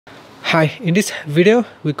Hi, in this video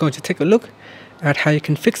we're going to take a look at how you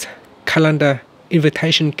can fix calendar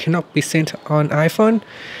invitation cannot be sent on iPhone.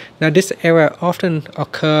 Now this error often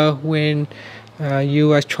occurs when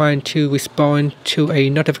you are trying to respond to a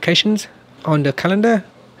notifications on the calendar,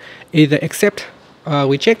 either accept or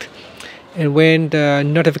reject, and when the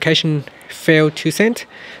notification fail to send,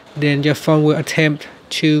 then your phone will attempt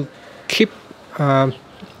to keep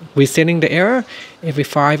resetting the error every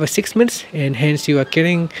 5 or 6 minutes, and hence you are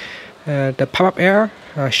getting the pop-up error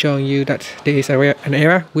showing you that there is an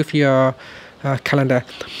error with your calendar.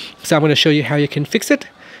 So I'm going to show you how you can fix it.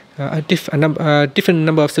 A different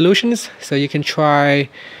number of solutions. So you can try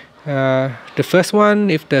the first one.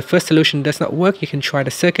 If the first solution does not work, you can try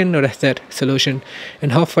the second or the third solution,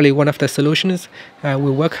 and hopefully one of the solutions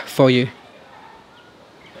will work for you.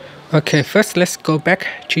 Okay, first let's go back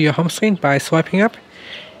to your home screen by swiping up,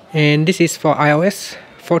 and this is for iOS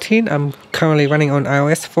 14. I'm currently running on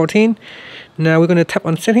iOS 14. Now we're going to tap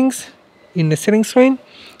on settings. In the settings screen,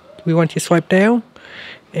 we want to swipe down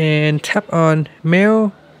and tap on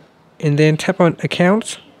mail, and then tap on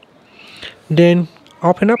accounts. Then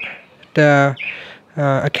open up the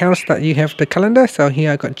accounts that you have the calendar. So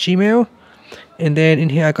here I got Gmail, and then in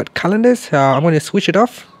here I got calendars. So I'm going to switch it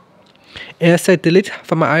off and I said delete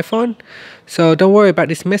from my iPhone. So don't worry about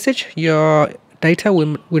this message. Your data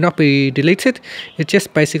will not be deleted. It's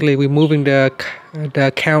just basically removing the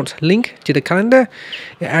account link to the calendar.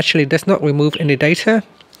 It actually does not remove any data.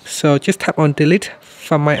 So just tap on delete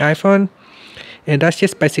from my iPhone, and that's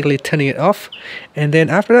just basically turning it off. And then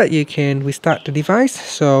after that you can restart the device.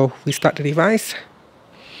 So restart the device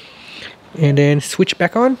and then switch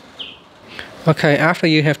back on. Okay, after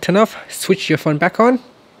you have turned off, switch your phone back on.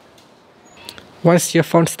 Once your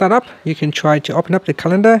phone starts up, you can try to open up the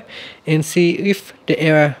calendar and see if the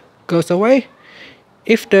error goes away.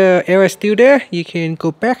 If the error is still there, you can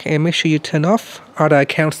go back and make sure you turn off other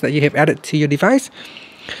accounts that you have added to your device.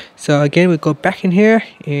 So again, we go back in here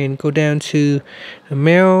and go down to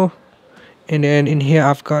mail, and then in here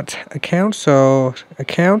I've got accounts, so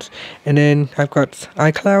accounts, and then I've got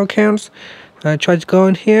iCloud accounts. Try to go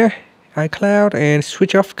in here, iCloud, and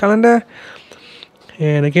switch off calendar.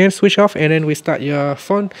 And again switch off, and then restart your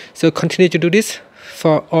phone. So continue to do this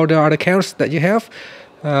for all the other accounts that you have,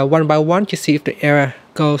 one by one, to see if the error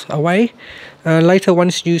goes away. Later,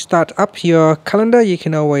 once you start up your calendar, you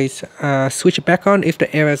can always switch it back on. If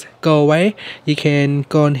the errors go away, you can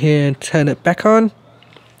go in here and turn it back on.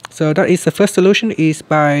 So that is the first solution, is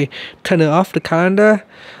by turning off the calendar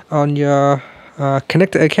on your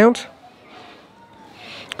connected account.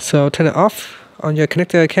 So turn it off on your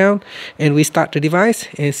connected account and restart the device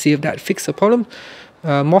and see if that fixes the problem.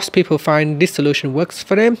 Most people find this solution works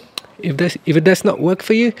for them. If it does not work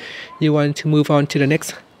for you, you want to move on to the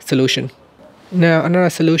next solution. Now another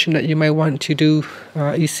solution that you might want to do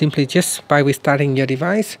is simply just by restarting your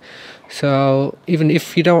device. So even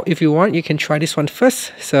if you want, you can try this one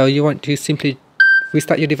first. So you want to simply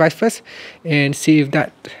restart your device first and see if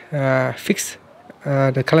that fix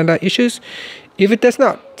the calendar issues. If it does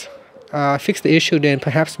not fix the issue, then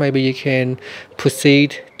perhaps maybe you can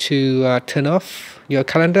proceed to turn off your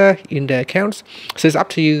calendar in the accounts. So it's up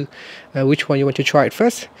to you which one you want to try it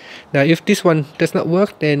first. Now if this one does not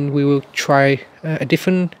work, then we will try a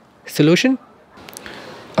different solution.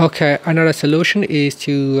 Okay, another solution is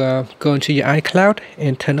to go into your iCloud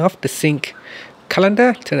and turn off the sync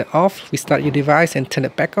calendar. Turn it off, restart your device and turn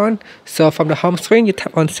it back on. So from the home screen, you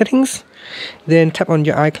tap on settings, then tap on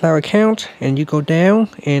your iCloud account, and you go down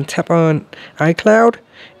and tap on iCloud,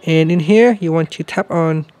 and in here you want to tap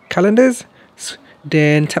on calendars,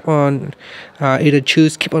 then tap on either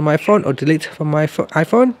choose keep on my phone or delete from my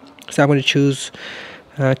iPhone. So I'm going to choose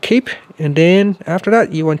keep, and then after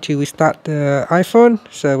that you want to restart the iPhone.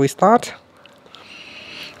 So restart.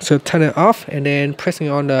 So turn it off and then pressing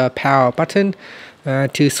on the power button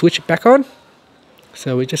to switch back on.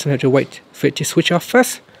 So we just have to wait for it to switch off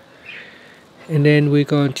first, and then we're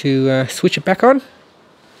going to switch it back on.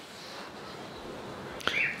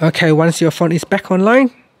 Okay, once your phone is back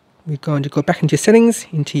online, we're going to go back into settings,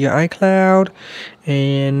 into your iCloud,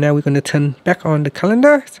 and now we're going to turn back on the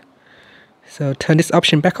calendar. So turn this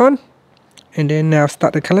option back on, and then now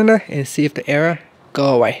start the calendar and see if the error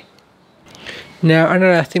go away. Now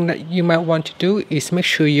another thing that you might want to do is make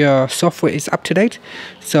sure your software is up to date.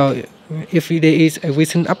 So if there is a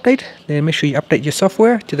recent update, then make sure you update your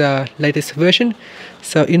software to the latest version.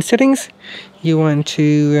 So in settings, you want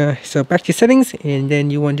to so back to settings, and then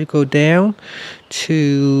you want to go down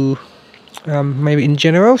to maybe in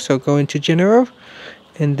general. So go into general,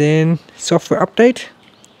 and then software update,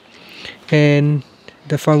 and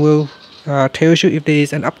the phone will tells you if there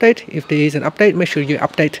is an update. If there is an update, make sure you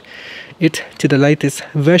update it to the latest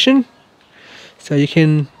version. So you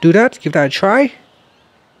can do that, give that a try.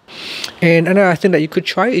 And another thing that you could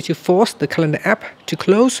try is to force the calendar app to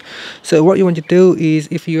close. So what you want to do is,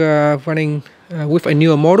 if you are running with a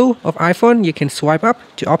newer model of iPhone, you can swipe up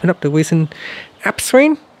to open up the recent app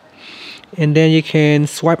screen, and then you can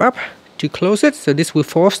swipe up to close it. So this will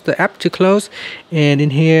force the app to close, and in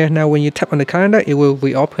here now when you tap on the calendar, it will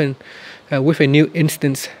reopen with a new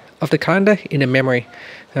instance of the calendar in a memory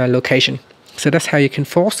location. So that's how you can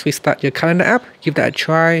force restart your calendar app. Give that a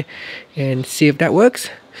try and see if that works.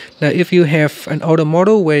 Now if you have an older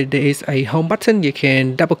model where there is a home button, you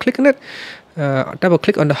can double click on it. Double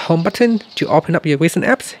click on the home button to open up your recent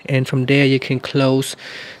apps, and from there you can close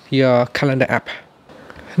your calendar app.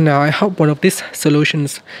 Now I hope one of these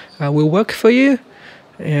solutions will work for you.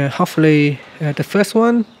 Hopefully the first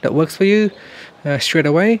one that works for you straight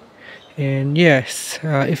away. And yes,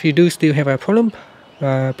 if you do still have a problem,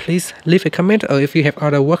 please leave a comment, or if you have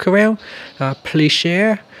other workaround, please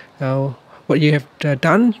share what you have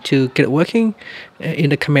done to get it working in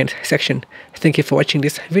the comment section. Thank you for watching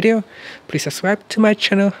this video. Please subscribe to my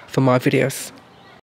channel for more videos.